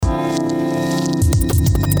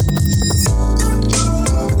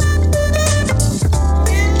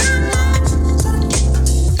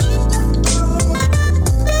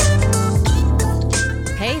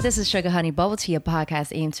this is Sugar Honey Bubble Tea, a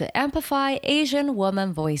podcast aimed to amplify Asian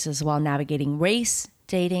woman voices while navigating race,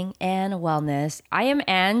 dating, and wellness. I am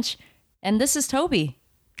Ange, and this is Toby.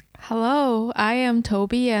 Hello, I am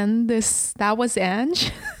Toby, and that was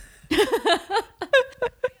Ange.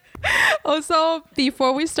 Also,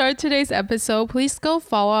 before we start today's episode, please go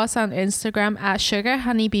follow us on Instagram at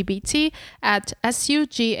sugarhoneyBBT at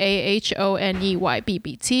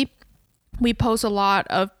SUGAHONEYBBT. We post a lot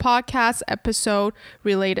of podcast episode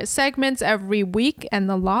related segments every week and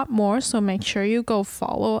a lot more, so make sure you go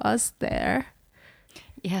follow us there.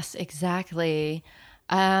 Yes, exactly.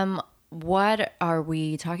 What are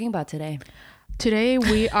we talking about today? Today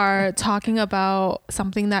we are talking about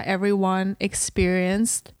something that everyone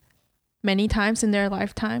experienced many times in their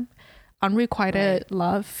lifetime. Unrequited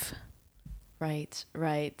love. Right.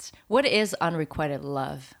 What is unrequited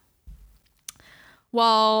love?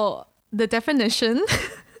 Well, the definition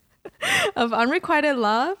of unrequited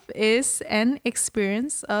love is an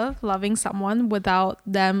experience of loving someone without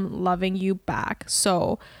them loving you back.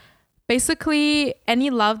 So basically any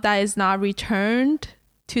love that is not returned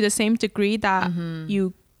to the same degree that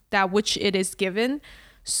that which it is given.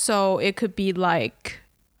 So it could be like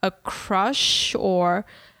a crush or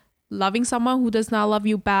loving someone who does not love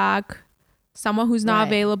you back, someone who's not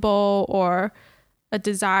available, or a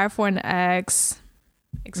desire for an ex,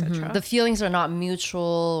 etc. The feelings are not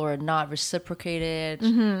mutual or not reciprocated.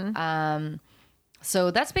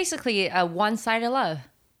 So that's basically a one-sided love.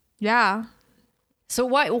 Yeah. So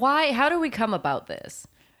why how do we come about this?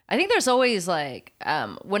 I think there's always like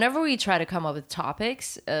whenever we try to come up with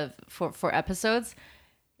topics for episodes,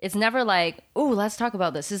 it's never like, ooh, let's talk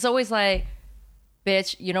about this. It's always like,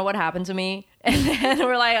 bitch, you know what happened to me? And then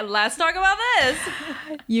we're like, let's talk about this.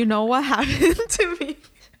 You know what happened to me?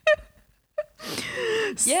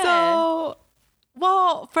 Yeah. So,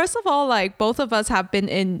 well, first of all, like both of us have been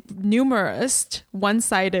in numerous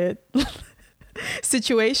one-sided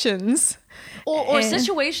situations. Or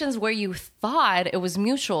situations where you thought it was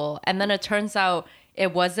mutual and then it turns out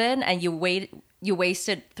it wasn't, and you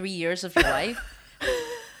wasted 3 years of your life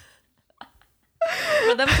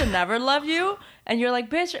for them to never love you, and you're like,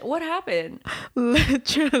 bitch, what happened?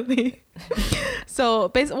 Literally. So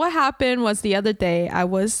basically what happened was the other day I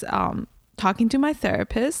was talking to my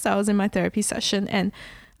therapist. I was in my therapy session and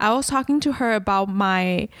I was talking to her about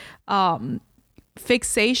my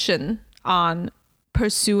fixation on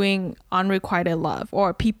pursuing unrequited love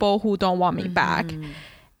or people who don't want me back.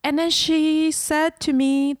 And then she said to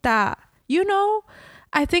me that,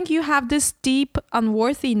 I think you have this deep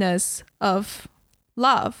unworthiness of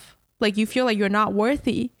love. Like you feel like you're not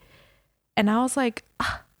worthy. And I was like,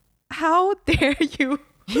 how dare you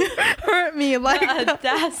hurt me like the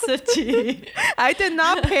audacity. I did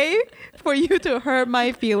not pay for you to hurt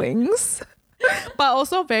my feelings. But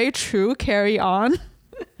also very true, carry on.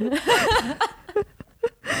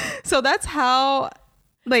 So that's how,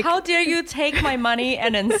 like, how dare you take my money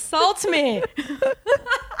and insult me?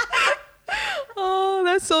 Oh,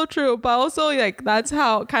 that's so true. But also, like, that's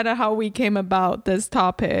how we came about this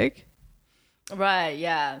topic. Right,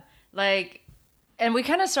 yeah. Like, and we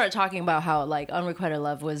kind of start talking about how, like, unrequited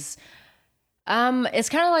love was, it's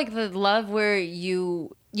kind of like the love where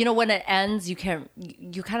when it ends, you kind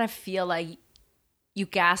of feel like you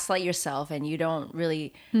gaslight yourself and you don't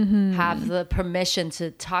really have the permission to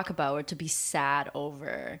talk about or to be sad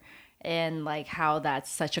over, and like how that's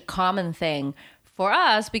such a common thing for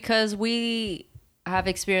us because we have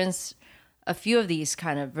experienced a few of these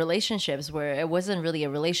kind of relationships where it wasn't really a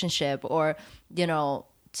relationship, or to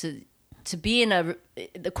be in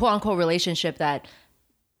the quote unquote relationship that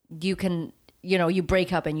you can you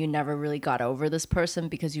break up and you never really got over this person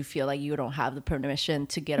because you feel like you don't have the permission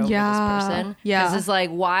to get over this person. Yeah. Because it's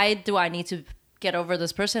like, why do I need to get over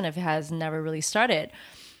this person if it has never really started?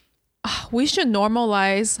 We should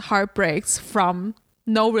normalize heartbreaks from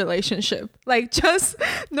no relationship. Like just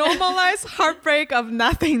normalize heartbreak of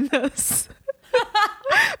nothingness.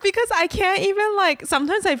 Because I can't even, like,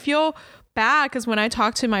 sometimes I feel bad because when I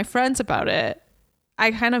talk to my friends about it,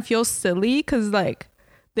 I kind of feel silly because like,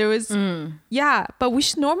 there was, but we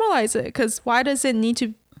should normalize it because why does it need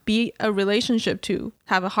to be a relationship to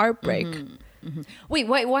have a heartbreak? Wait,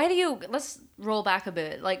 why do you, let's roll back a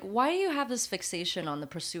bit. Like, why do you have this fixation on the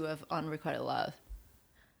pursuit of unrequited love?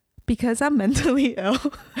 Because I'm mentally ill.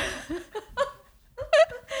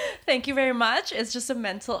 Thank you very much. It's just a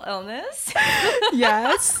mental illness.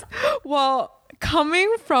 Yes. Well,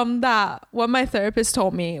 coming from that, what my therapist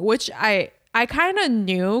told me, which I kind of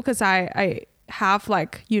knew because I have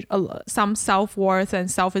like some self-worth and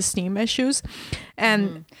self-esteem issues,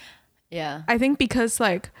 and yeah, I think because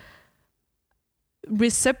like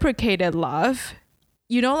reciprocated love,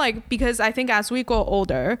 you know, like, because I think as we go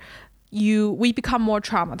older, we become more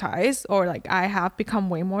traumatized, or like I have become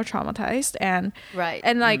way more traumatized, and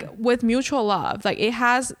like with mutual love, like it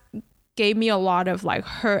has gave me a lot of like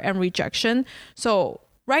hurt and rejection. So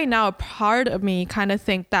right now, a part of me kind of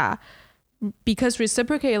think that because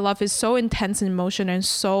reciprocated love is so intense in emotion and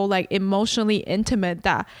so like emotionally intimate,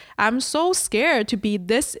 that I'm so scared to be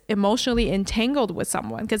this emotionally entangled with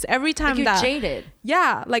someone, because every time like you're jaded.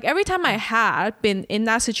 Yeah, like every time I had been in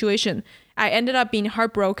that situation, I ended up being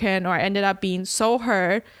heartbroken, or I ended up being so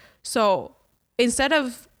hurt. So instead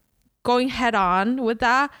of going head on with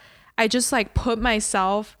that, I just like put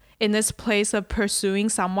myself in this place of pursuing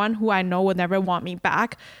someone who I know would never want me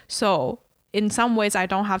back. So in some ways, I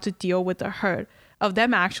don't have to deal with the hurt of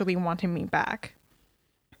them actually wanting me back.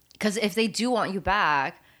 Because if they do want you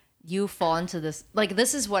back, you fall into this, like,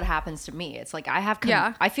 this is what happens to me. It's like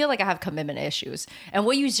I feel like I have commitment issues. And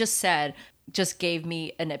what you just said just gave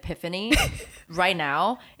me an epiphany right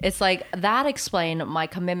now. It's like that explained my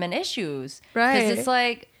commitment issues. Right. Because it's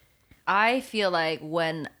like, I feel like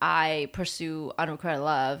when I pursue unrequited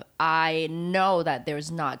love, I know that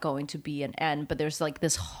there's not going to be an end, but there's like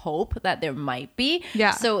this hope that there might be.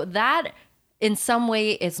 Yeah. So that in some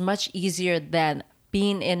way is much easier than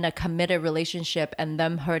being in a committed relationship and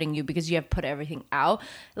them hurting you because you have put everything out.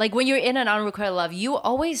 Like when you're in an unrequited love, you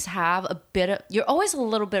always have you're always a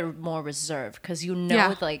little bit more reserved, because you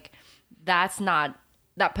know like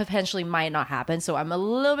that potentially might not happen. So I'm a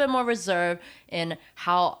little bit more reserved in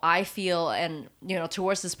how I feel and, you know,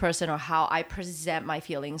 towards this person, or how I present my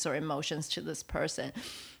feelings or emotions to this person.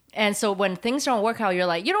 And so when things don't work out, you're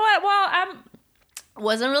like, you know what? Well, I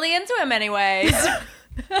wasn't really into him anyways.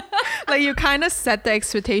 Like you kind of set the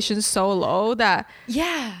expectations so low that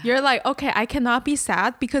you're like, okay, I cannot be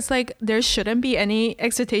sad because like there shouldn't be any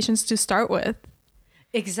expectations to start with.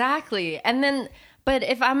 Exactly. And then, but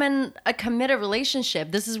if I'm in a committed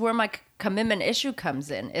relationship, this is where my commitment issue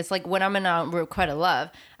comes in. It's like when I'm in unrequited love,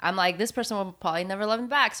 I'm like, this person will probably never love me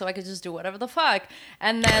back, so I could just do whatever the fuck.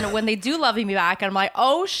 And then when they do love me back, I'm like,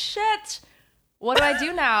 oh shit, what do I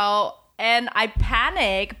do now? And I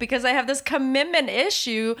panic because I have this commitment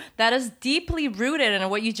issue that is deeply rooted in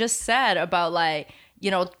what you just said about like,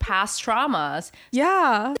 you know, past traumas.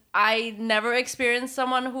 Yeah. I never experienced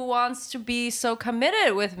someone who wants to be so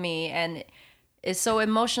committed with me and is so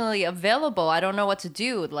emotionally available. I don't know what to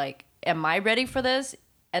do. Like, am I ready for this?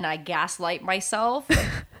 And I gaslight myself.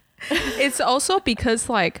 It's also because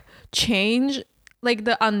like change, like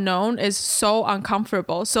the unknown is so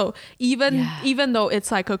uncomfortable. So even though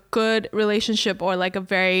it's like a good relationship or like a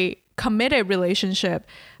very committed relationship,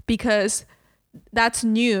 because that's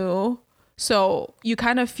new, so you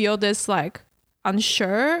kind of feel this like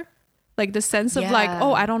unsure, like the sense of like,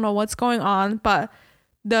 oh, I don't know what's going on. But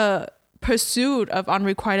the pursuit of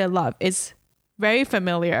unrequited love is very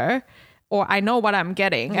familiar, or I know what I'm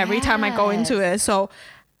getting every time I go into it. So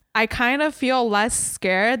I kind of feel less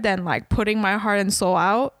scared than like putting my heart and soul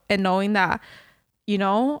out and knowing that, you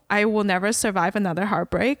know, I will never survive another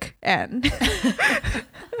heartbreak. And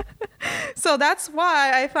so that's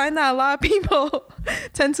why I find that a lot of people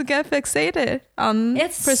tend to get fixated on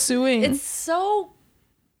pursuing. It's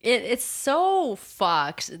so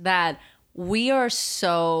fucked that we are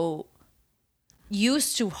so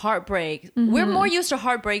used to heartbreak. Mm-hmm. We're more used to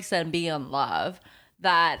heartbreaks than being in love.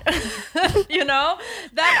 That you know,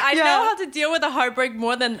 that I know how to deal with a heartbreak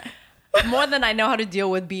more than I know how to deal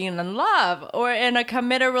with being in love or in a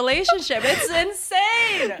committed relationship. It's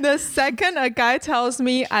insane. The second a guy tells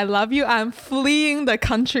me I love you, I'm fleeing the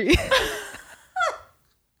country.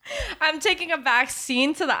 I'm taking a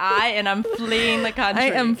vaccine to the eye and I'm fleeing the country. I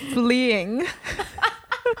am fleeing.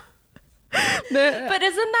 But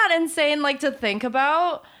isn't that insane, like, to think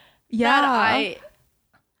about?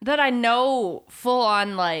 That I know full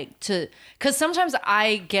on, like, because sometimes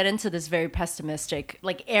I get into this very pessimistic,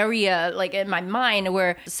 like, area, like, in my mind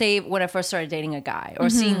where, say, when I first started dating a guy or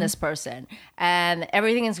seeing this person and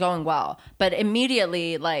everything is going well, but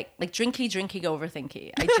immediately, like drinky,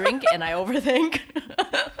 over-thinky. I drink and I overthink.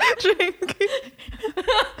 Drinky.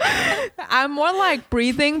 I'm more like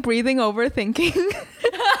breathing, overthinking.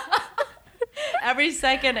 Every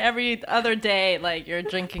second, every other day, like you're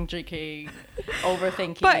drinking,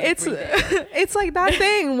 overthinking. But it's like that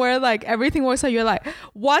thing where like everything works out. You're like,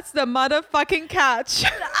 what's the motherfucking catch? Yeah.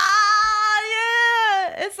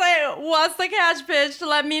 It's like, what's the catch, bitch?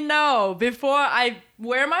 Let me know before I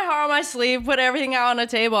wear my heart on my sleeve, put everything out on the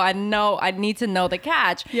table. I need to know the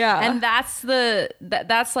catch. Yeah. And that's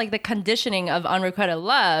like the conditioning of unrequited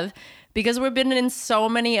love, because we've been in so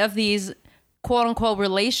many of these quote unquote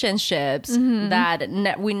relationships that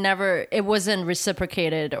it wasn't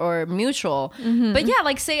reciprocated or mutual. But yeah,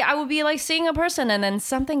 like say I would be like seeing a person and then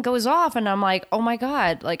something goes off and I'm like, oh my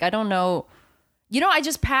God, like I don't know, I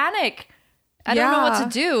just panic. I don't know what to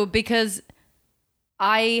do because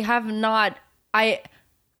I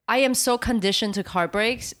am so conditioned to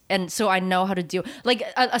heartbreaks, and so I know how to deal. Like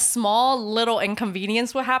a small little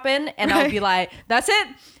inconvenience will happen and I'll be like, that's it.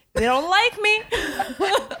 They don't like me.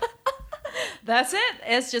 That's it.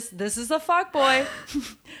 It's just, this is a fuckboy.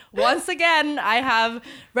 Once again, I have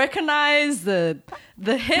recognized the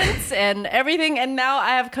hints and everything, and now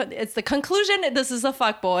I have it's the conclusion. This is a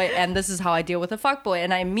fuckboy, and this is how I deal with a fuckboy.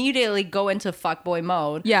 And I immediately go into fuckboy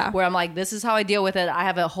mode. Yeah. Where I'm like, this is how I deal with it. I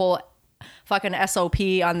have a whole fucking SOP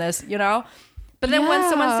on this, But then when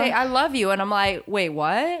someone say I love you, and I'm like, wait,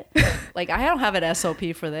 what? Like I don't have an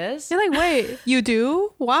SOP for this. You're like, wait, you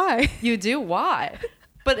do? Why? You do? Why?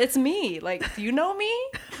 But it's me. Like, do you know me?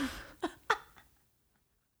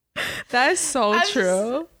 That is so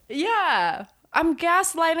true. Yeah. I'm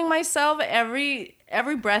gaslighting myself every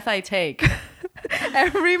breath I take.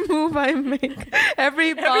 Every move I make,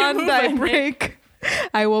 every bond I break,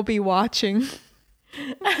 I will be watching.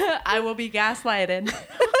 I will be gaslighted.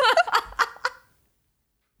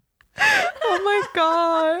 Oh my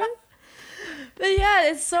God. But yeah,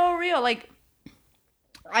 it's so real. Like,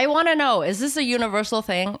 I want to know, is this a universal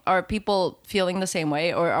thing? Are people feeling the same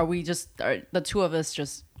way? Or are the two of us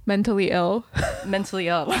just mentally ill? Mentally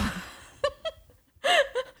ill.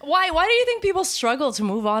 Why do you think people struggle to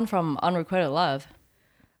move on from unrequited love?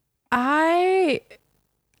 I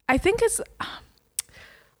think it's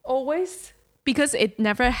always because it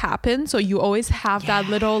never happened. So you always have that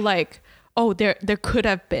little like, oh, there could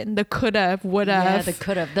have been, the could have, would have. Yeah, the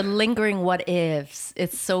could have, the lingering what ifs.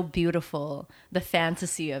 It's so beautiful. The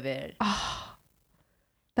fantasy of it. Oh,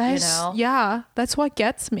 that's what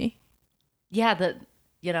gets me. Yeah,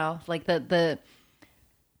 like the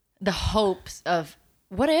hopes of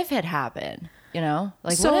what if it happened,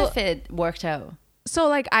 like so, what if it worked out? So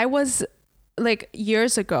like I was like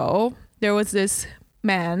years ago, there was this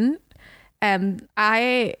man and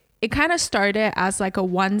it kind of started as like a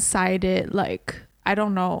one-sided, like, I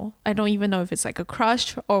don't know. I don't even know if it's like a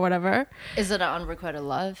crush or whatever. Is it an unrequited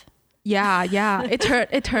love? Yeah.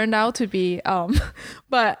 It turned out to be,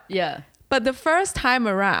 but the first time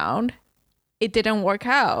around, it didn't work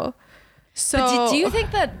out. So but do you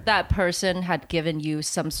think that person had given you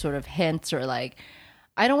some sort of hints or like,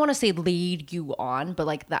 I don't want to say lead you on, but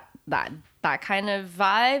like that kind of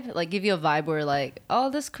vibe, like give you a vibe where like, oh,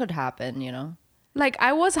 this could happen, Like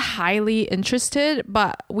I was highly interested,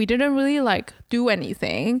 but we didn't really like do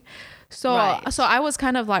anything. So I was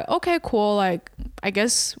kind of like, okay, cool. Like, I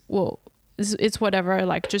guess, well, it's whatever,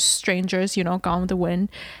 like just strangers, gone with the wind.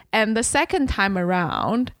 And the second time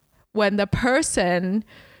around, when the person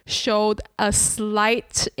showed a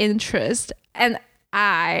slight interest and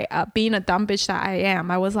I, being a dumb bitch that I am,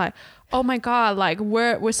 I was like, oh my God, like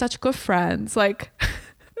we're such good friends. Like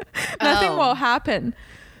nothing will happen.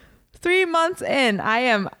 3 months in, I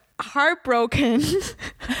am heartbroken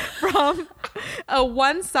from a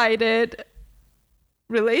one-sided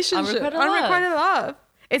relationship, unrequited love.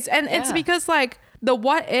 It's because like the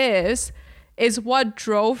what is what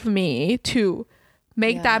drove me to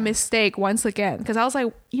make that mistake once again. Because I was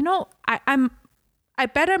like, I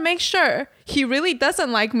better make sure he really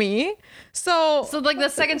doesn't like me. So like the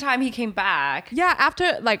second time he came back. Yeah,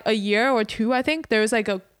 after like a year or two, I think there was like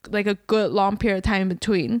a good long period of time in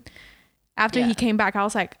between. After he came back, I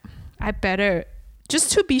was like, I better,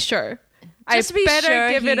 just to be sure, give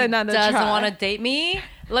it another try. Doesn't want to date me.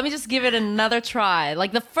 Let me just give it another try.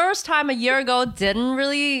 Like the first time a year ago didn't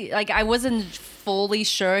really, like I wasn't fully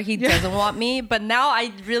sure he doesn't want me, but now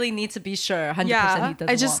I really need to be sure 100% he doesn't want me.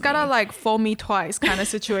 I just gotta like fool me twice kind of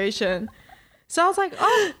situation. So I was like,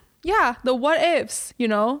 oh yeah, the what ifs,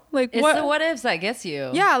 like it's the what ifs that gets you.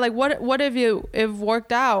 Yeah, like what if it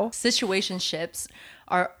worked out? Situationships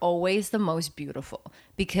are always the most beautiful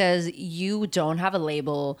because you don't have a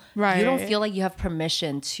label. Right. You don't feel like you have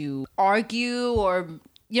permission to argue or,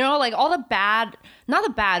 like all the bad, not the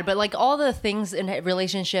bad, but like all the things in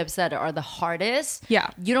relationships that are the hardest. Yeah.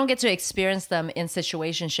 You don't get to experience them in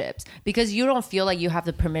situationships because you don't feel like you have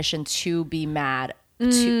the permission to be mad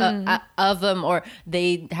of them, or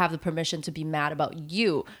they have the permission to be mad about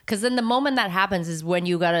you. Because then the moment that happens is when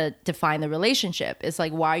you gotta define the relationship. It's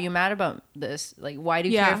like, why are you mad about this? Like, why do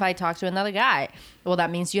you care if I talk to another guy? Well, that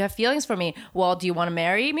means you have feelings for me. Well, do you want to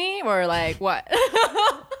marry me or like what?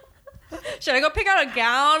 Should I go pick out a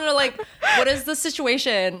gown or like what is the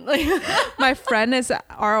situation? Like my friend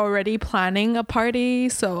are already planning a party,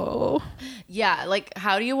 so Yeah, like,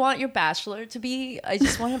 how do you want your bachelor to be? I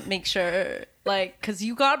just want to make sure, like, because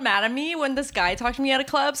you got mad at me when this guy talked to me at a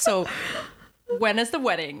club, so when is the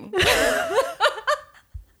wedding?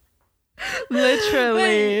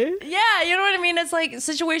 Literally. But, yeah, you know what I mean? It's like,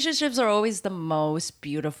 situationships are always the most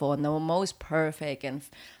beautiful and the most perfect,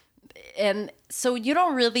 and so you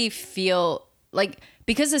don't really feel, like,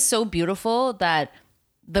 because it's so beautiful that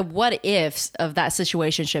the what ifs of that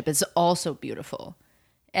situationship is also beautiful.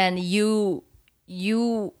 And you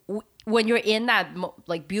when you're in that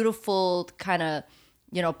like beautiful kind of,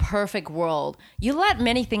 you know, perfect world, you let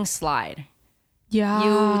many things slide. Yeah.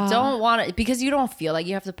 You don't want to, because you don't feel like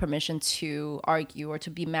you have the permission to argue or to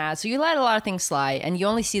be mad. So you let a lot of things slide, and you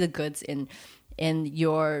only see the goods in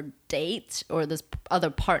your date or this other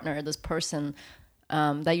partner, this person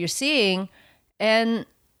that you're seeing. And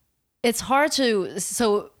it's hard to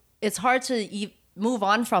move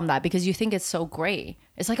on from that because you think it's so great.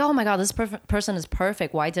 It's like, oh my God, this person is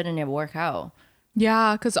perfect. Why didn't it work out?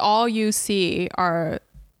 Yeah, because all you see are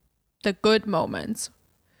the good moments.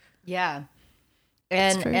 Yeah.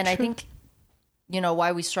 And I think, you know,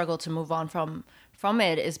 why we struggle to move on from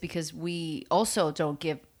it is because we also don't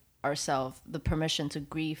give ourselves the permission to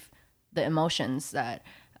grieve the emotions that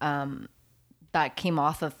that came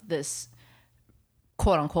off of this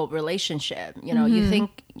quote unquote relationship. You know, you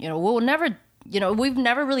think, you know, we'll never, you know, we've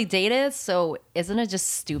never really dated, so isn't it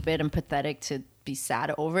just stupid and pathetic to be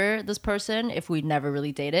sad over this person if we never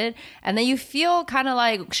really dated? And then you feel kind of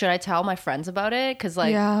like, should I tell my friends about it? Because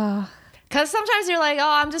like, yeah, because sometimes you're like, oh,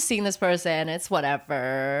 I'm just seeing this person, it's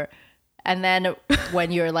whatever. And then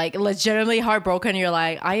when you're like legitimately heartbroken, you're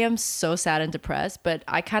like, I am so sad and depressed, but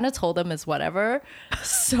I kind of told them it's whatever.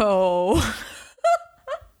 So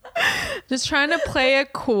just trying to play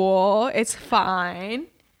it cool. It's fine.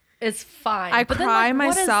 It's fine. I but cry then, like,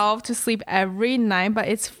 myself to sleep every night, but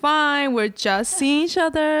it's fine. We're just seeing each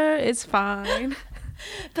other. It's fine.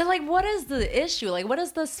 But like, what is the issue? Like, what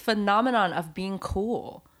is this phenomenon of being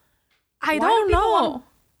cool? I don't know.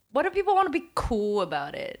 What do people want to be cool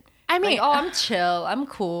about it? I mean, like, oh, I'm chill. I'm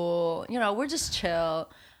cool. You know, we're just chill.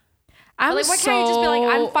 I'm like, why can't you just be like,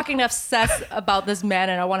 I'm fucking obsessed about this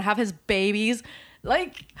man and I want to have his babies?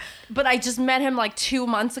 Like, but I just met him like 2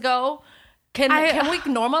 months ago. Can we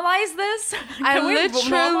normalize this? I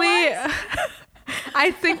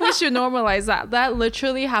think we should normalize that. That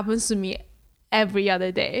literally happens to me every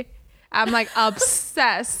other day. I'm like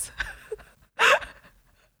obsessed.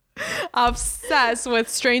 Obsessed with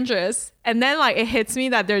strangers. And then like it hits me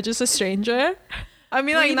that they're just a stranger. I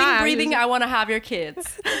mean, like, breathing, I want to have your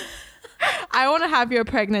kids. I want to have your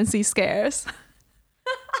pregnancy scares.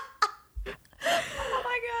 Oh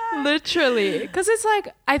my God. Literally. Because it's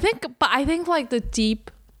like, I think like the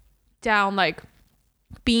deep down, like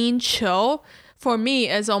being chill for me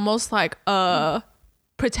is almost like a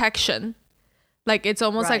protection. Like it's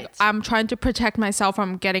almost like I'm trying to protect myself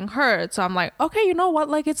from getting hurt. So I'm like, okay, you know what?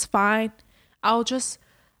 Like it's fine. I'll just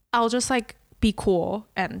like be cool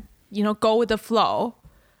and, you know, go with the flow.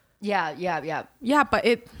 Yeah. Yeah, but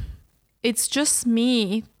it's just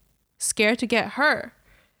me scared to get hurt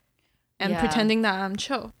and pretending that I'm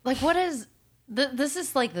chill. Like, what is this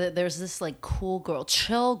is like there's this like cool girl,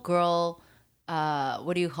 chill girl,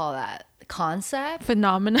 what do you call that? Concept?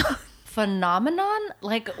 Phenomenon?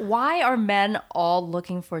 Like, why are men all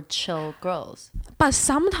looking for chill girls? But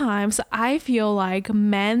sometimes I feel like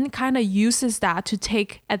men kind of uses that to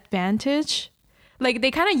take advantage. Like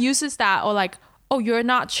they kind of uses that, or like, oh, you're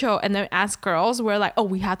not chill. And then as girls, we're like, oh,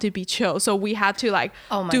 we have to be chill. So we have to like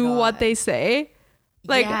do what they say.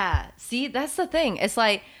 Like, yeah. See, that's the thing. It's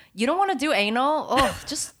like, you don't want to do anal? Oh,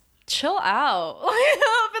 just chill out. You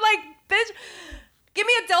know, be like, bitch, give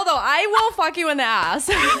me a dildo. I will fuck you in the ass.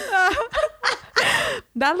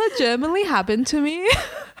 That legitimately happened to me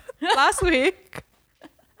last week.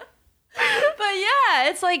 But yeah,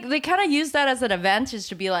 it's like they kind of use that as an advantage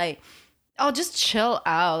to be like, oh, just chill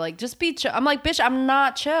out. Like, just be chill. I'm like, bitch, I'm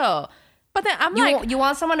not chill. But then I'm you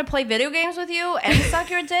want someone to play video games with you and suck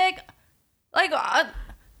your dick? Like,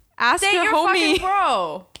 ask your homie. Fucking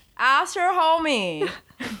bro. Ask your homie.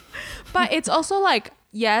 But it's also like,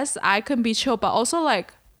 yes, I can be chill, but also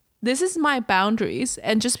like, this is my boundaries.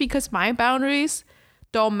 And just because my boundaries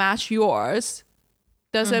don't match yours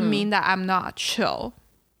doesn't mean that I'm not chill.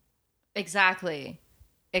 Exactly.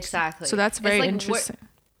 So that's very like, interesting.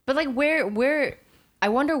 But like, where I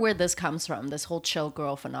wonder where this comes from, this whole chill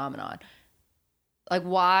girl phenomenon. Like,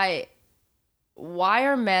 why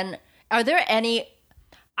are men, are there any,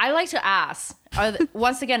 I like to ask,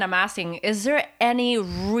 once again, I'm asking, is there any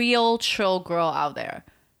real chill girl out there?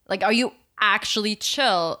 Like, are you actually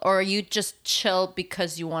chill, or are you just chill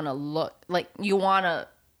because you want to look like you want to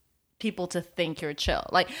people to think you're chill?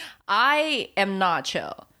 Like, I am not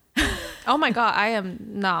chill. Oh my God, I am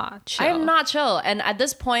not chill. I am not chill. And at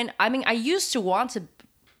this point, I mean, I used to want to,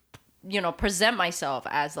 present myself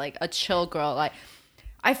as like a chill girl. Like,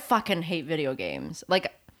 I fucking hate video games.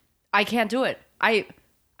 Like, I can't do it. I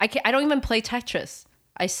don't even play Tetris.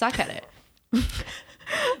 I suck at it.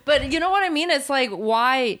 But you know what I mean? It's like,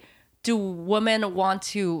 why do women want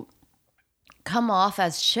to come off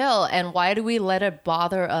as chill, and why do we let it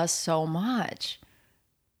bother us so much?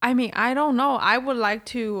 I mean, I don't know. I would like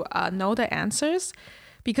to know the answers,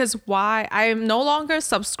 because why I am no longer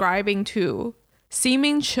subscribing to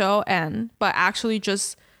seeming chill but actually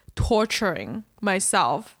just torturing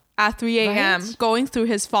myself at 3 a.m. Right? going through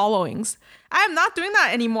his followings. I am not doing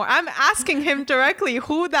that anymore. I'm asking him directly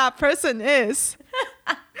who that person is.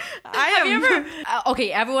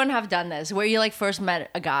 Okay, everyone have done this where you like first met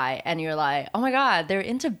a guy and you're like, oh my God, they're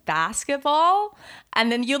into basketball,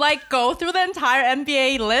 and then you like go through the entire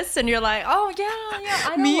NBA list and you're like, oh yeah,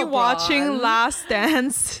 I know Me LeBron. watching Last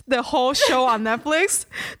Dance, the whole show on Netflix,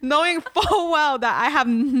 knowing full well that I have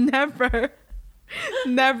never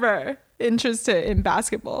interested in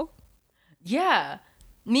basketball. Yeah,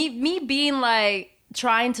 me being like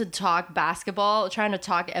trying to talk basketball, trying to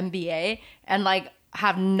talk NBA, and like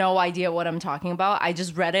have no idea what I'm talking about. I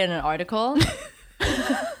just read it in an article.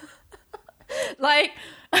 Like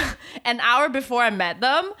an hour before I met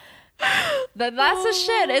them. That's the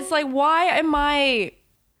shit. It's like, why am I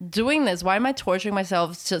doing this? Why am I torturing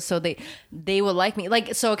myself so they will like me?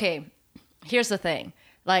 Like, so okay, here's the thing.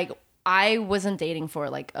 Like, I wasn't dating for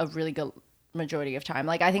like a really good majority of time.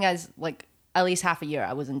 Like, I think I was like at least half a year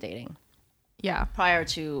I wasn't dating. Yeah. Prior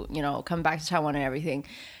to, coming back to Taiwan and everything.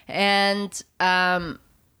 And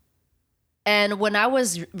when I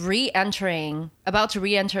was about to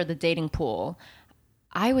re-enter the dating pool,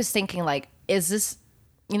 I was thinking like, is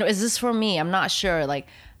this for me? I'm not sure. Like,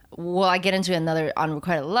 will I get into another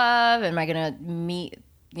unrequited love? Am I going to meet,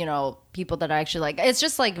 people that I actually like? It's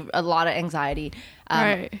just like a lot of anxiety.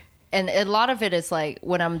 Right. And a lot of it is like,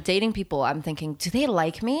 when I'm dating people, I'm thinking, do they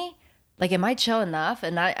like me? Like, am I chill enough?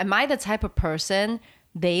 And am I the type of person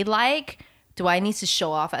they like? Do I need to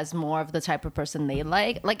show off as more of the type of person they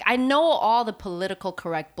like? Like, I know all the political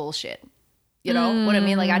correct bullshit. You know what I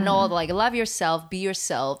mean? Like, I know, like, love yourself, be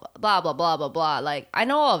yourself, blah, blah, blah, blah, blah. Like, I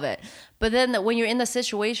know all of it. But then when you're in the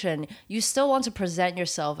situation, you still want to present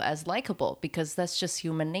yourself as likable, because that's just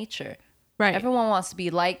human nature. Right. Everyone wants to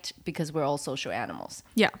be liked because we're all social animals.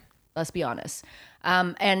 Yeah. Let's be honest.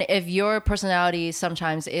 And if your personality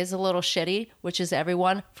sometimes is a little shitty, which is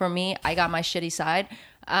everyone, for me, I got my shitty side.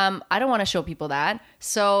 I don't want to show people that.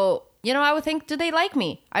 So, I would think, do they like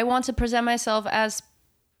me? I want to present myself as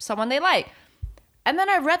someone they like. And then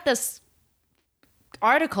I read this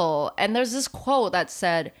article, and there's this quote that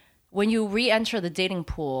said, when you re-enter the dating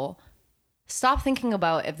pool, stop thinking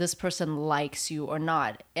about if this person likes you or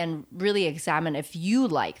not, and really examine if you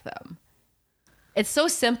like them. It's so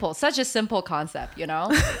simple, such a simple concept,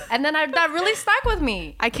 And then that really stuck with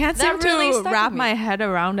me. I can't seem to wrap my head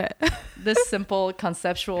around it. This simple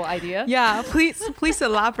conceptual idea. Yeah, please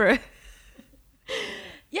elaborate.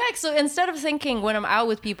 Yeah, so instead of thinking, when I'm out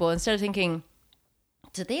with people, instead of thinking,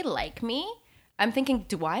 do they like me? I'm thinking,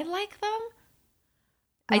 do I like them?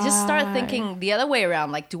 I just start thinking the other way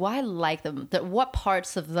around. Like, do I like them? What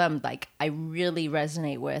parts of them, like, I really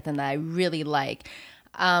resonate with and that I really like?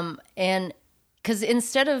 And because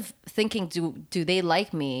instead of thinking, do they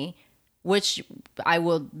like me, which I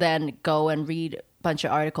will then go and read a bunch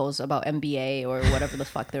of articles about MBA or whatever the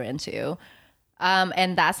fuck they're into.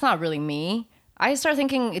 And that's not really me. I start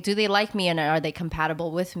thinking, do they like me, and are they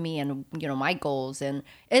compatible with me and, my goals? And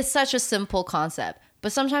it's such a simple concept.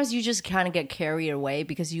 But sometimes you just kind of get carried away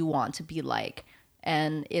because you want to be like,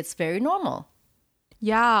 and it's very normal.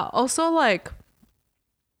 Yeah. Also, like,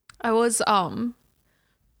 I was,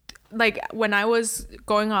 like, when I was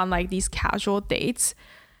going on like these casual dates,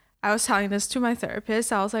 I was telling this to my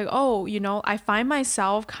therapist. I was like, oh, I find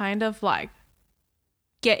myself kind of like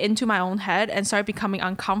get into my own head and start becoming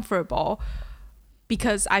uncomfortable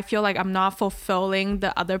because I feel like I'm not fulfilling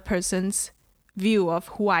the other person's view of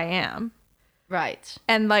who I am. Right.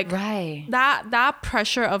 And like right. that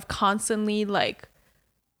pressure of constantly like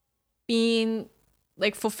being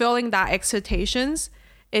like fulfilling that expectations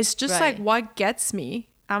is just like what gets me.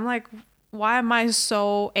 I'm like, why am I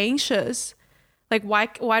so anxious? Like, why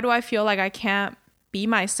do I feel like I can't be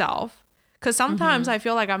myself? Because sometimes I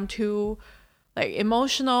feel like I'm too like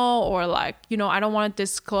emotional, or like, I don't want to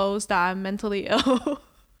disclose that I'm mentally ill.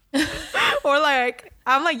 Or like,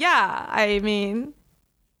 I'm like, yeah, I mean,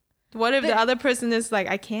 what if the other person is like,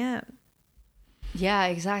 I can't? Yeah,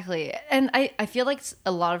 exactly. And I feel like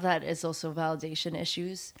a lot of that is also validation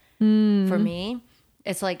issues for me.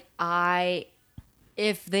 It's like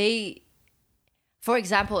if they, for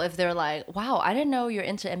example, if they're like, wow, I didn't know you're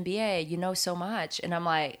into NBA, you know so much. And I'm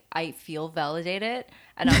like, I feel validated.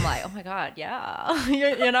 And I'm like, oh my God, yeah.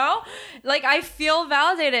 you know? Like, I feel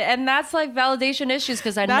validated. And that's like validation issues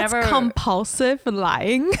because That's compulsive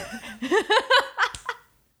lying.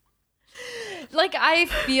 Like, I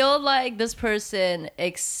feel like this person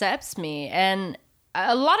accepts me. And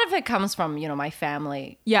a lot of it comes from, my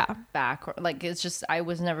family background. Like, it's just, I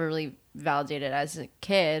was never really validated as a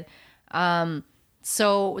kid.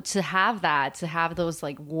 So to have those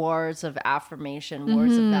like words of affirmation,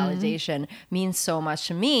 words of validation means so much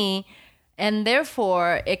to me. And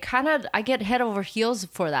therefore I get head over heels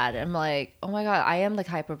for that. I'm like, oh my God, I am the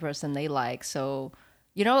type of person they like. So,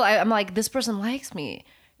 I'm like, this person likes me.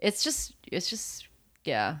 It's just,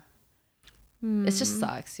 yeah. It just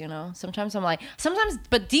sucks, Sometimes I'm like,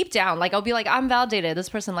 but deep down, like I'll be like, I'm validated. This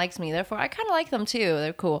person likes me. Therefore, I kind of like them too.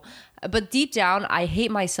 They're cool. But deep down, I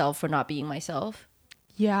hate myself for not being myself.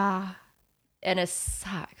 Yeah. And it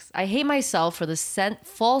sucks. I hate myself for the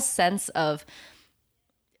false sense of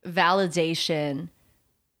validation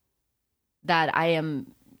that I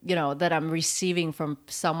am, that I'm receiving from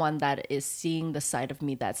someone that is seeing the side of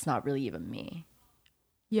me that's not really even me.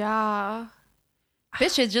 Yeah.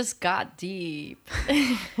 Bitch, it just got deep.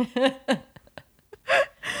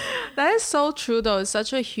 That is so true though. It's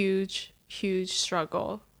such a huge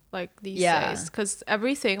struggle like these days, because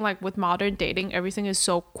everything, like with modern dating, everything is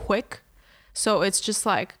so quick. So it's just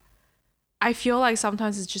like, I feel like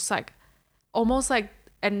sometimes it's just like almost like,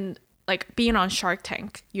 and like being on Shark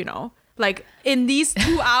Tank, like in these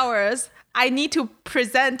 2 hours I need to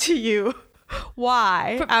present to you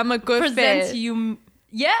why I'm a good fit. Present to you.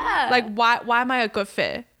 Yeah. Like why am I a good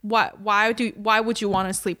fit? Why would you want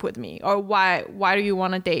to sleep with me? Or why do you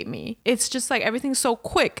want to date me? It's just like everything's so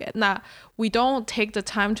quick and that we don't take the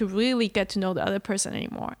time to really get to know the other person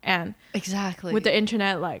anymore. And exactly with the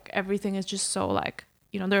internet, like everything is just so like,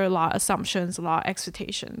 there are a lot of assumptions, a lot of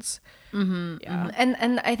expectations. Yeah.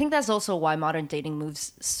 And I think that's also why modern dating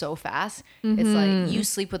moves so fast. It's like you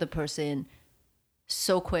sleep with a person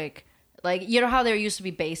so quick. Like, how there used to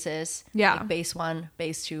be bases? Yeah. Like base 1,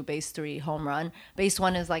 base 2, base 3, home run. Base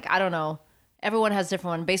 1 is like, I don't know. Everyone has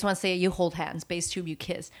different one. Base 1, say you hold hands. Base 2, you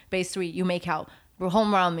kiss. Base 3, you make out.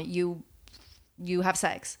 Home run, you have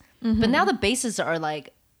sex. But now the bases are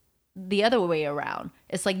like the other way around.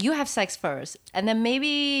 It's like you have sex first. And then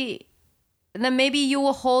maybe you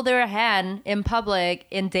will hold their hand in public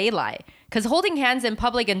in daylight. Because holding hands in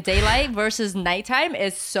public in daylight versus nighttime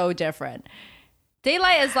is so different.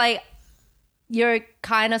 Daylight is like, you're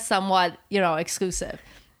kind of somewhat, exclusive.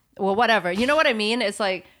 Well, whatever. You know what I mean? It's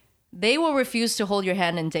like they will refuse to hold your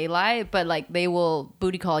hand in daylight, but like they will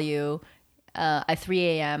booty call you at 3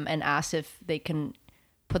 a.m. and ask if they can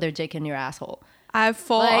put their dick in your asshole. It's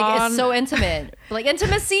so intimate. Like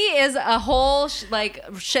intimacy is a whole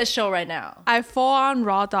shit show right now. I full on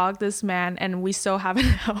raw dog this man and we still haven't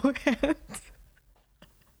held hands.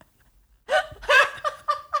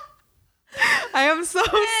 I am so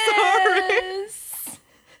sorry.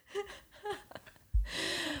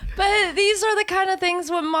 But these are the kind of things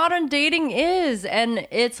what modern dating is. And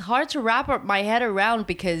it's hard to wrap my head around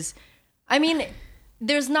because, I mean,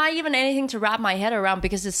 there's not even anything to wrap my head around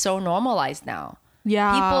because it's so normalized now.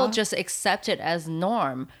 Yeah. People just accept it as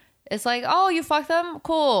norm. It's like, oh, you fuck them?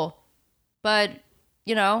 Cool. But,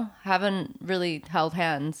 haven't really held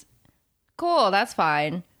hands. Cool, that's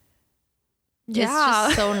fine. Yeah. It's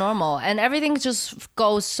just so normal. And everything just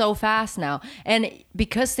goes so fast now. And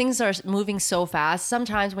because things are moving so fast,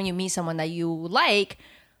 sometimes when you meet someone that you like,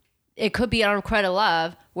 it could be unrequited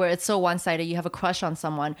love where it's so one-sided. You have a crush on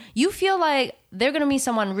someone. You feel like they're going to meet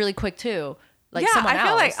someone really quick too. Like someone else. I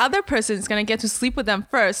feel like other person's going to get to sleep with them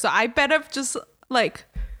first. So I better just like...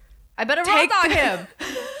 I better raw dog him.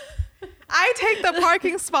 I take the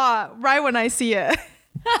parking spot right when I see it.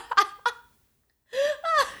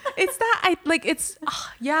 It's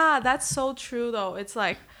that that's so true though. It's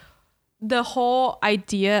like the whole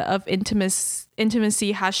idea of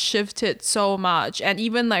intimacy has shifted so much, and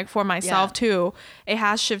even like for myself too, it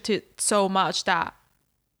has shifted so much that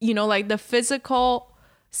like the physical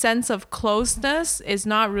sense of closeness is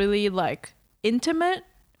not really like intimate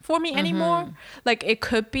for me anymore. Like it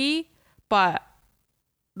could be, but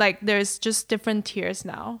like there's just different tiers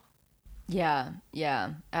now. Yeah,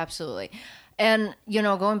 absolutely. And,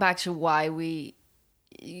 going back to why we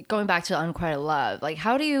going back to unrequited love, like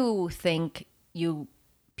how do you think you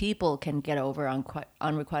people can get over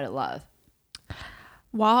unrequited love?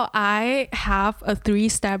 Well, I have a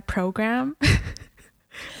 3-step program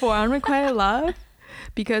for unrequited love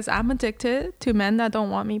because I'm addicted to men that don't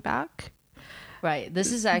want me back. Right.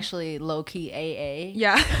 This is actually low-key AA.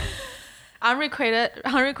 Yeah. Unrequited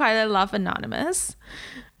Love Anonymous.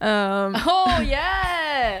 Oh,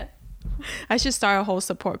 yeah. I should start a whole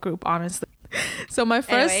support group, honestly. So my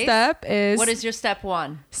first step is... What is your step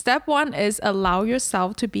 1? Step 1 is allow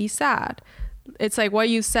yourself to be sad. It's like what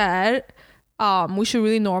you said. We should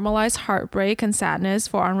really normalize heartbreak and sadness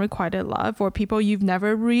for unrequited love for people you've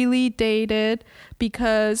never really dated,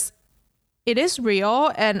 because it is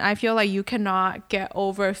real, and I feel like you cannot get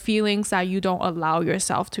over feelings that you don't allow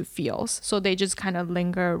yourself to feel. So they just kind of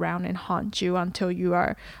linger around and haunt you until you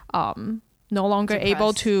are no longer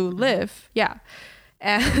able to live. Yeah.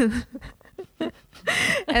 And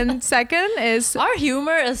and second is our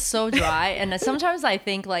humor is so dry, and sometimes I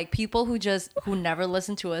think like people who never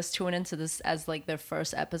listen to us tune into this as like their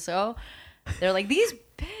first episode. They're like, these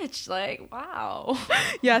bitch, like, wow.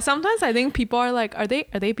 Yeah, sometimes I think people are like, are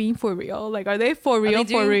they being for real? Like, are they for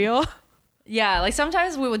real? Yeah, like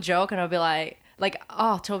sometimes we would joke and I'll be like,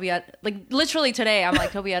 oh, Toby, like literally today I'm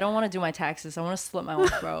like, Toby, I don't want to do my taxes, I want to slit my own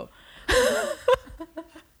throat.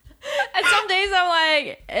 And some days I'm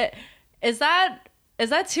like, is that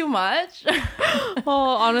too much?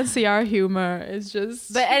 Oh, honestly, our humor is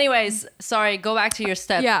just... But anyways, sorry, go back to your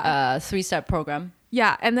 3-step program.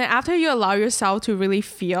 Yeah, and then after you allow yourself to really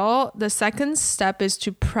feel, the second step is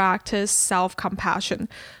to practice self-compassion.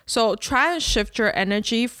 So try and shift your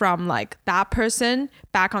energy from like that person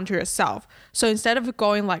back onto yourself. So instead of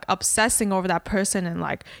going like obsessing over that person and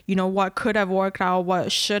like, you know, what could have worked out, what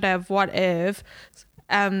should have, what if,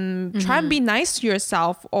 try and be nice to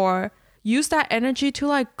yourself, or use that energy to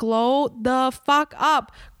like glow the fuck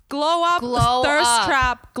up. Glow up, thirst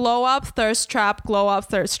trap. Glow up, thirst trap. Glow up,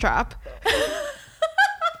 thirst trap.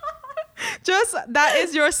 Just that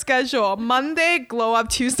is your schedule. Monday, glow up.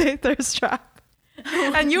 Tuesday, thirst trap.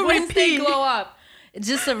 And you Wednesday, repeat. glow up. It's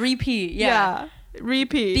just a repeat. Yeah.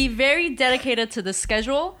 Repeat. Be very dedicated to the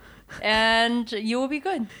schedule and you will be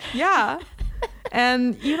good. Yeah.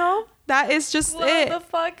 And you know, that is just it. Glow the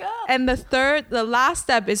fuck up. And the last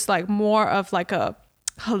step is like more of like a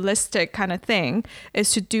holistic kind of thing,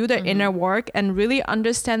 is to do the inner work and really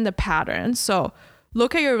understand the pattern. So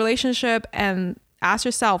look at your relationship and ask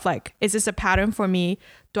yourself, like, is this a pattern for me?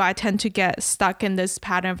 Do I tend to get stuck in this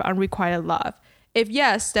pattern of unrequited love? If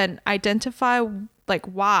yes, then identify like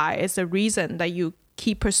why is the reason that you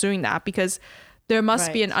keep pursuing that, because there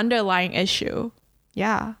must be an underlying issue.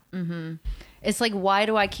 Yeah. Mm-hmm. It's like, why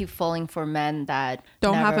do I keep falling for men that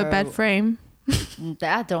don't have a bed frame?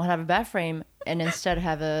 That don't have a bed frame and instead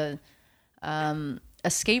have a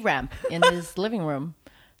skate ramp in his living room.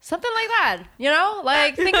 Something like that, you know?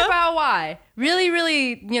 Like, think about why. Really,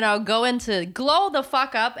 really, you know, glow the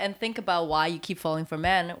fuck up and think about why you keep falling for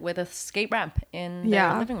men with a skate ramp in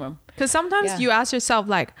their living room. Because sometimes you ask yourself,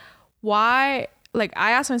 like, why? Like,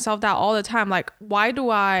 I ask myself that all the time. Like, why do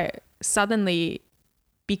I suddenly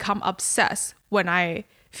become obsessed when I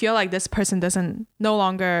feel like this person doesn't no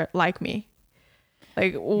longer like me?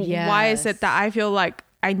 Like, why is it that I feel like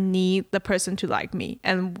I need the person to like me?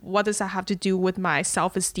 And what does that have to do with my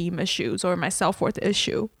self-esteem issues or my self-worth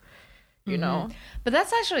issue? You know? But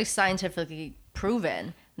that's actually scientifically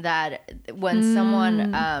proven that when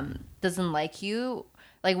someone doesn't like you,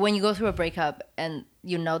 like when you go through a breakup and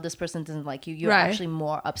you know this person doesn't like you, you're actually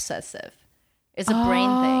more obsessive. It's a brain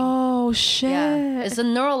thing. Oh, shit. Yeah. It's a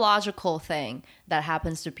neurological thing that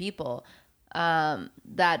happens to people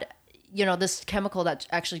that... you know, this chemical that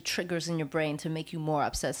actually triggers in your brain to make you more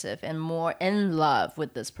obsessive and more in love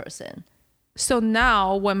with this person. So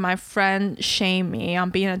now when my friend shame me on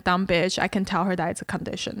being a dumb bitch, I can tell her that it's a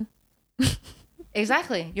condition.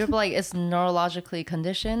 Exactly. You're like, it's neurologically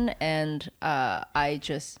conditioned, and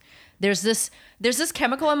there's this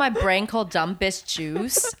chemical in my brain called dumb bitch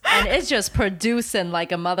juice, and it's just producing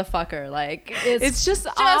like a motherfucker. Like it's just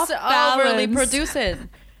overly producing.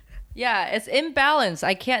 Yeah, it's imbalanced.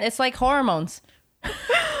 It's like hormones.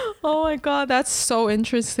 Oh my God, that's so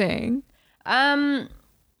interesting.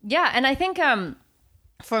 Yeah, and I think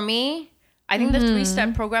for me, I think the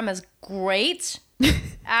 3-step program is great.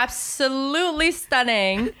 Absolutely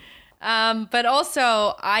stunning. But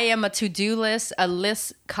also I am a to-do list, a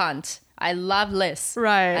list cunt. I love lists.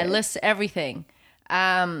 Right. I list everything.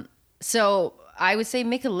 So I would say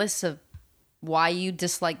make a list of why you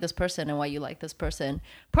dislike this person and why you like this person.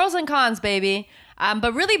 Pros and cons, baby.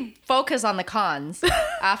 But really focus on the cons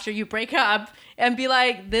after you break up and be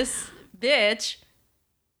like, this bitch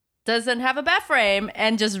doesn't have a bed frame,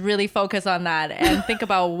 and just really focus on that and think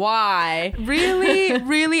about why. Really,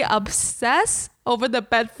 really obsess over the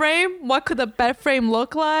bed frame. What could the bed frame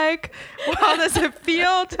look like? How does it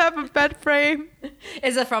feel to have a bed frame?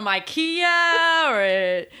 Is it from IKEA,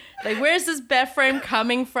 or like, where's this bed frame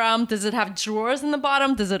coming from? Does it have drawers in the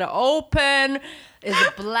bottom? Does it open? Is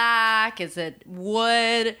it black? Is it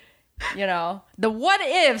wood? You know, the what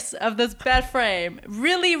ifs of this bed frame.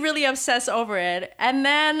 Really, really obsess over it. And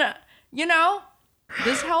then, you know,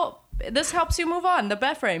 this helps you move on. The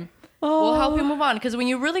bed frame will help you move on. Because when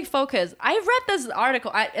you really focus, I read this article.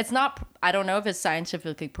 I don't know if it's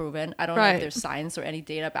scientifically proven. I don't know if there's science or any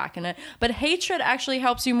data back in it. But hatred actually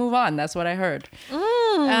helps you move on. That's what I heard.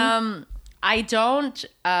 I don't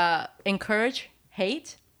encourage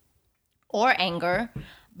hate or anger,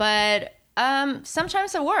 but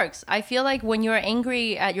sometimes it works. I feel like when you're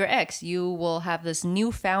angry at your ex, you will have this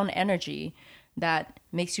newfound energy that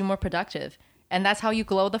makes you more productive. And that's how you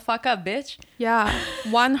glow the fuck up, bitch. Yeah.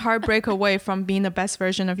 One heartbreak away from being the best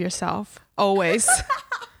version of yourself. Always.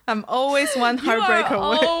 I'm always one heartbreak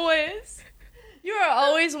away. You are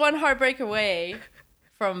always one heartbreak away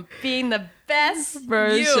from being the best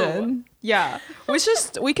version. You. Yeah.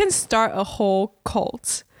 We can start a whole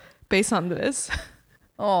cult based on this.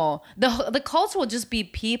 Oh, the cult will just be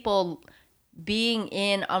people being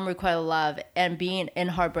in unrequited love and being in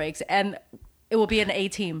heartbreaks, and it will be an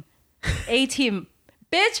A-team. A-team.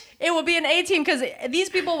 Bitch, it will be an A-team, because these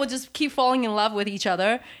people will just keep falling in love with each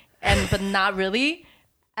other, but not really.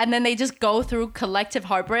 And then they just go through collective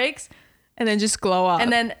heartbreaks. And then just glow up.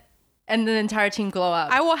 And then the entire team glow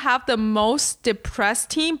up. I will have the most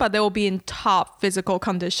depressed team, but they will be in top physical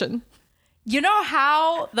condition. You know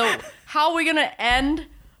how we're gonna end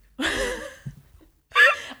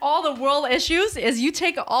all the world issues is you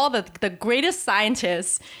take all the greatest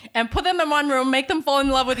scientists and put them in one room, make them fall in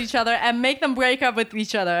love with each other, and make them break up with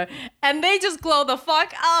each other, and they just glow the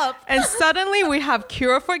fuck up. And suddenly we have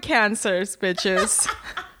cure for cancers, bitches.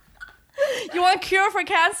 You want cure for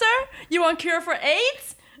cancer? You want cure for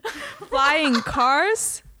AIDS? Flying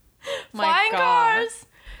cars? Flying cars?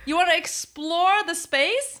 You want to explore the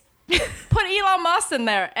space? Put Elon Musk in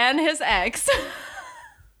there and his ex.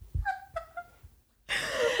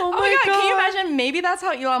 Oh my God. Can you imagine? Maybe that's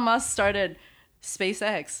how Elon Musk started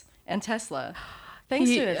SpaceX and Tesla. Thanks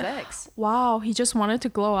to his ex. Wow, he just wanted to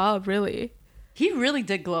glow up, really. He really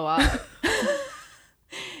did glow up.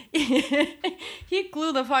 He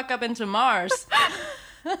glowed the fuck up into Mars.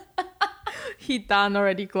 He done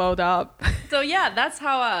already glowed up. So yeah, that's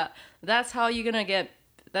how you're gonna get.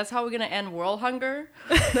 That's how we're gonna end world hunger.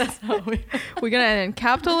 That's how we're gonna end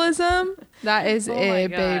capitalism. That is it,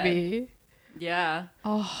 baby. Yeah.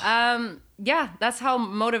 Oh. Yeah. That's how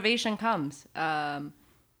motivation comes. And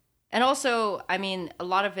also, I mean, a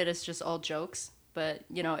lot of it is just all jokes. But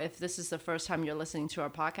you know, if this is the first time you're listening to our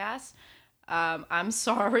podcast, I'm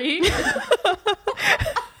sorry.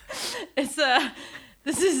 This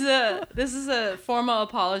is a formal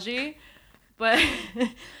apology, but.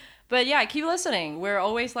 But yeah, keep listening. We're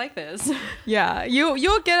always like this. Yeah,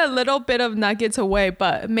 you'll get a little bit of nuggets away,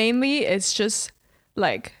 but mainly it's just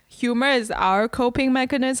like humor is our coping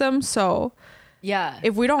mechanism. So yeah,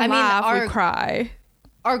 if we don't laugh, we cry.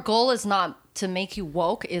 Our goal is not to make you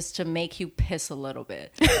woke, is to make you piss a little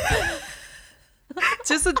bit.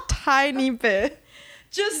 Just a tiny bit.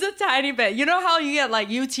 Just a tiny bit. You know how you get like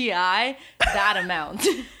UTI? That amount.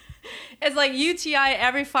 It's like UTI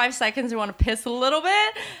every 5 seconds you want to piss a little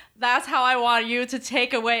bit. That's how I want you to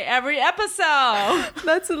take away every episode.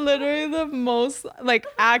 That's literally the most like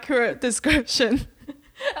accurate description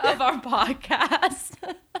of our podcast.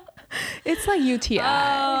 It's like UTI.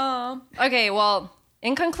 Okay, well,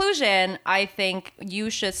 in conclusion, I think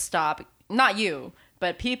you should stop, not you,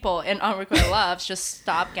 but people in Unrequited Love should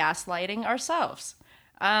stop gaslighting ourselves.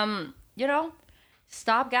 You know,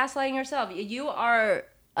 stop gaslighting yourself. You are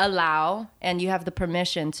and you have the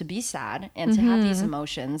permission to be sad and to have these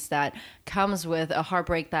emotions that comes with a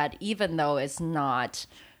heartbreak that even though it's not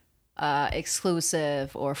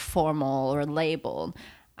exclusive or formal or labeled.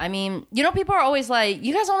 I mean, you know, people are always like,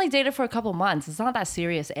 you guys only dated for a couple months. It's not that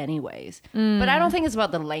serious anyways. But I don't think it's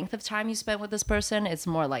about the length of time you spent with this person. It's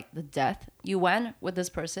more like the depth you went with this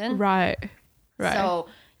person. Right. So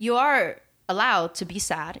you are allowed to be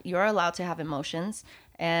sad. You're allowed to have emotions.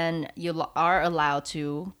 And you are allowed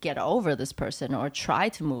to get over this person or try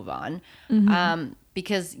to move on.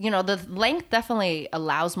 Because, you know, the length definitely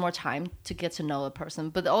allows more time to get to know a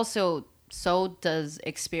person. But also so does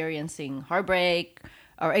experiencing heartbreak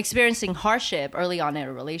or experiencing hardship early on in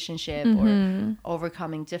a relationship or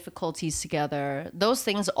overcoming difficulties together. Those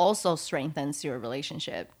things also strengthens your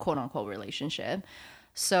relationship, quote unquote relationship.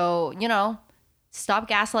 So, you know, stop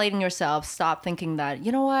gaslighting yourself. Stop thinking that,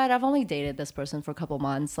 you know what, I've only dated this person for a couple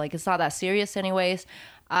months. Like, it's not that serious anyways.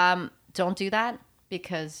 Don't do that,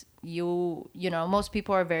 because you know, most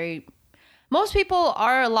people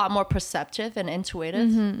are a lot more perceptive and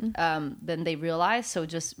intuitive than they realize. So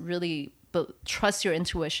just really trust your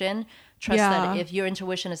intuition. Trust that if your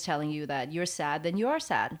intuition is telling you that you're sad, then you are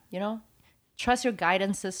sad, you know? Trust your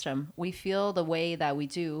guidance system. We feel the way that we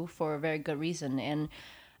do for a very good reason. And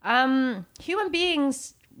human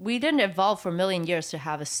beings, we didn't evolve for a million years to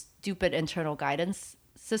have a stupid internal guidance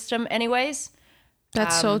system anyways.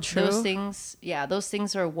 That's so true. Those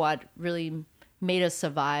things are what really made us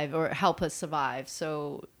survive or help us survive.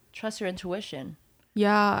 So trust your intuition.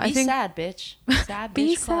 Yeah, I think sad, bitch. Sad, bitch.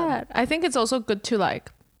 Be club. sad. I think it's also good to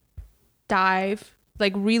like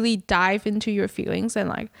really dive into your feelings and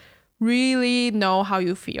like really know how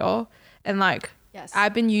you feel. And like, yes.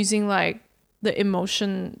 I've been using like the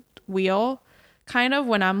emotion wheel kind of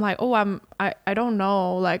when I'm like, oh, I don't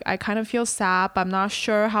know, like I kind of feel sad, but I'm not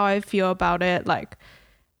sure how I feel about it. Like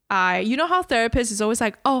you know how therapists is always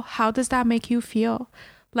like, oh, how does that make you feel?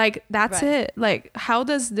 Like, that's it. Like, how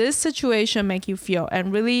does this situation make you feel?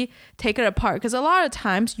 And really take it apart. Because a lot of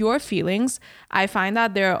times your feelings, I find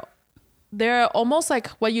that they're almost like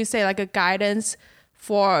what you say, like a guidance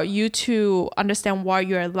for you to understand what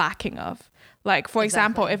you're lacking of. Like, for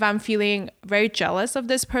example, if I'm feeling very jealous of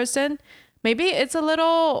this person, maybe it's a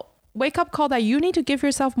little wake up call that you need to give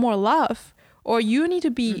yourself more love, or you need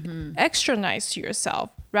to be extra nice to yourself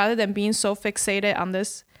rather than being so fixated on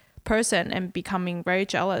this person and becoming very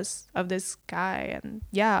jealous of this guy. And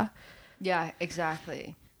yeah,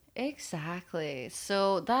 exactly.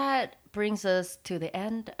 So that brings us to the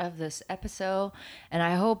end of this episode, and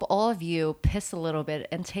I hope all of you piss a little bit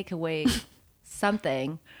and take away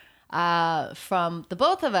something from the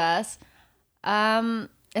both of us, and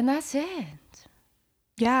that's it.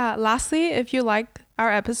 Yeah, lastly, if you like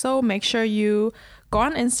our episode, make sure you go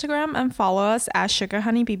on Instagram and follow us at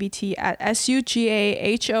sugarhoneybbt at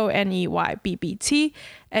SUGAHONEYBBT.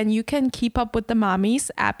 And you can keep up with the mommies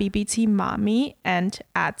at BBT Mommy and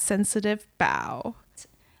at Sensitive Bow.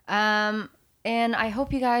 And I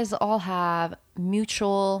hope you guys all have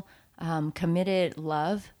mutual committed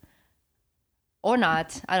love. Or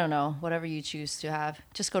not. I don't know. Whatever you choose to have.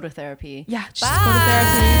 Just go to therapy. Yeah, just go to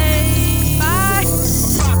therapy.